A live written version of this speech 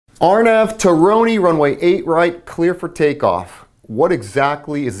RNAV to runway 8 right, clear for takeoff. What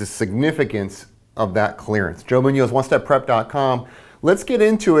exactly is the significance of that clearance? Joe Munoz, onestepprep.com. Let's get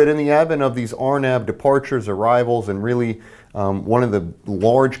into it in the advent of these RNAV departures, arrivals, and really one of the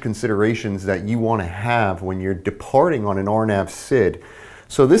large considerations that you want to have when you're departing on an RNAV SID.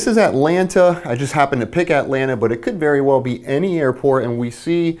 So this is Atlanta. I just happened to pick Atlanta, but it could very well be any airport, and we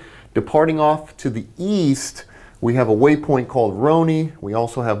see departing off to the east, we have a waypoint called Roni. We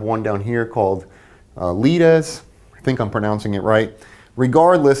also have one down here called Lides. I think I'm pronouncing it right.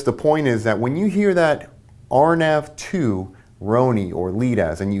 Regardless, the point is that when you hear that RNAV to Roni or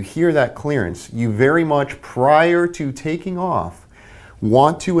Lides and you hear that clearance, you very much, prior to taking off,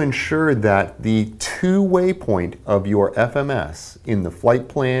 want to ensure that the to waypoint of your FMS in the flight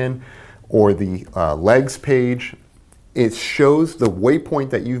plan or the legs page, it shows the waypoint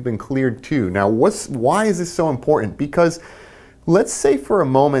that you've been cleared to. Now, why is this so important? Because let's say for a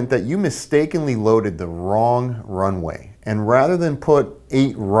moment that you mistakenly loaded the wrong runway, and rather than put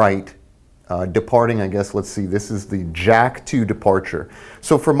 8 right, departing, I guess, let's see, this is the Jack 2 departure.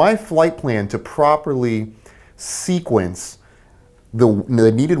 So for my flight plan to properly sequence the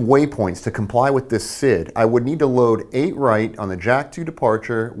needed waypoints to comply with this SID, I would need to load 8 right on the Jack 2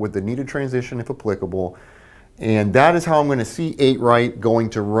 departure with the needed transition if applicable. And that is how I'm going to see 8 right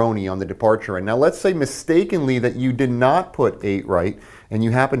going to Roni on the departure. And now let's say mistakenly that you did not put 8 right and you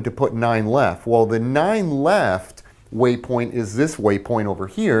happen to put 9 left. Well, the 9 left waypoint is this waypoint over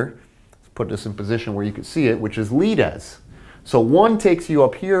here. Let's put this in position where you can see it, which is Lides. So one takes you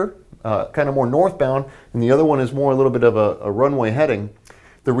up here, kind of more northbound, and the other one is more a little bit of a runway heading.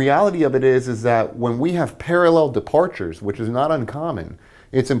 The reality of it is that when we have parallel departures, which is not uncommon,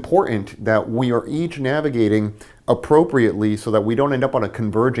 it's important that we are each navigating appropriately so that we don't end up on a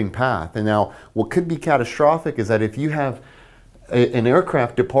converging path. And now, what could be catastrophic is that if you have an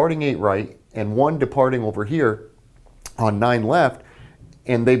aircraft departing 8 right and one departing over here on 9 left,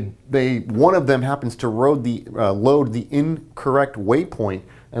 and one of them happens to load the incorrect waypoint,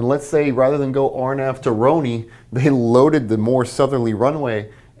 and let's say rather than go RNAV to Roni, they loaded the more southerly runway,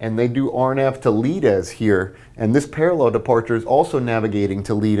 and they do RNAV to Lides here, and this parallel departure is also navigating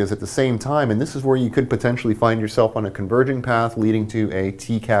to Lides at the same time, and this is where you could potentially find yourself on a converging path leading to a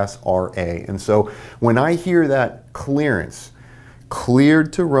TCAS RA. And so when I hear that clearance,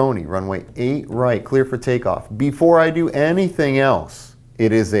 cleared to Roni, runway 8 right, clear for takeoff, before I do anything else,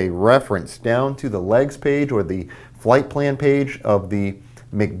 it is a reference down to the legs page or the flight plan page of the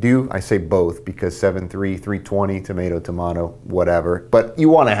McDo. I say both because 73, 320, tomato, whatever. But you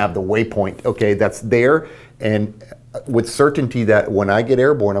want to have the waypoint, okay, that's there, and with certainty that when I get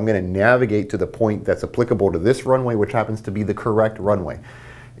airborne, I'm going to navigate to the point that's applicable to this runway, which happens to be the correct runway.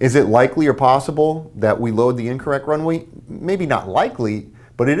 Is it likely or possible that we load the incorrect runway? Maybe not likely,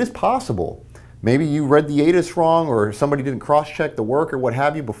 but it is possible. Maybe you read the ATIS wrong, or somebody didn't cross-check the work or what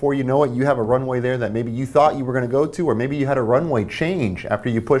have you. Before you know it, you have a runway there that maybe you thought you were going to go to, or maybe you had a runway change after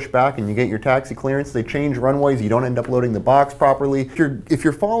you push back and you get your taxi clearance. They change runways. You don't end up loading the box properly. If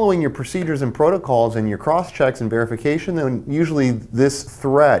you're following your procedures and protocols and your cross-checks and verification, then usually this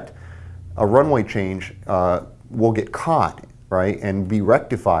threat, a runway change, will get caught, right, and be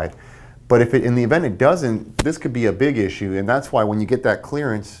rectified. But if in the event it doesn't, this could be a big issue, and that's why when you get that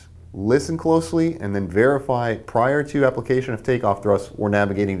clearance, listen closely and then verify prior to application of takeoff thrust we're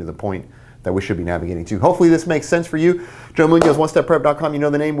navigating to the point that we should be navigating to. Hopefully this makes sense for you. Joe Munoz, onestepprep.com, you know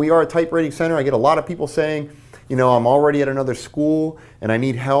the name. We are a type rating center. I get a lot of people saying, you know, I'm already at another school and I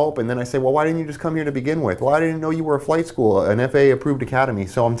need help. And then I say, well, why didn't you just come here to begin with? Well, I didn't know you were a flight school, an FAA approved academy.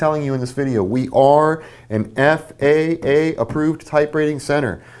 So I'm telling you in this video, we are an FAA approved type rating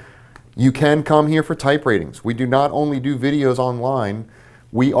center. You can come here for type ratings. We do not only do videos online,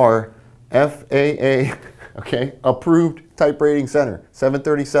 we are FAA, okay, approved type rating center.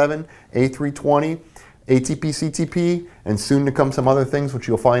 737, A320, ATP, CTP, and soon to come some other things which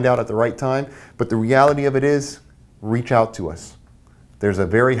you'll find out at the right time. But the reality of it is, reach out to us. There's a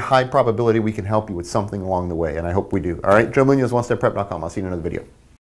very high probability we can help you with something along the way, and I hope we do. All right, Joe Munoz, onestepprep.com. I'll see you in another video.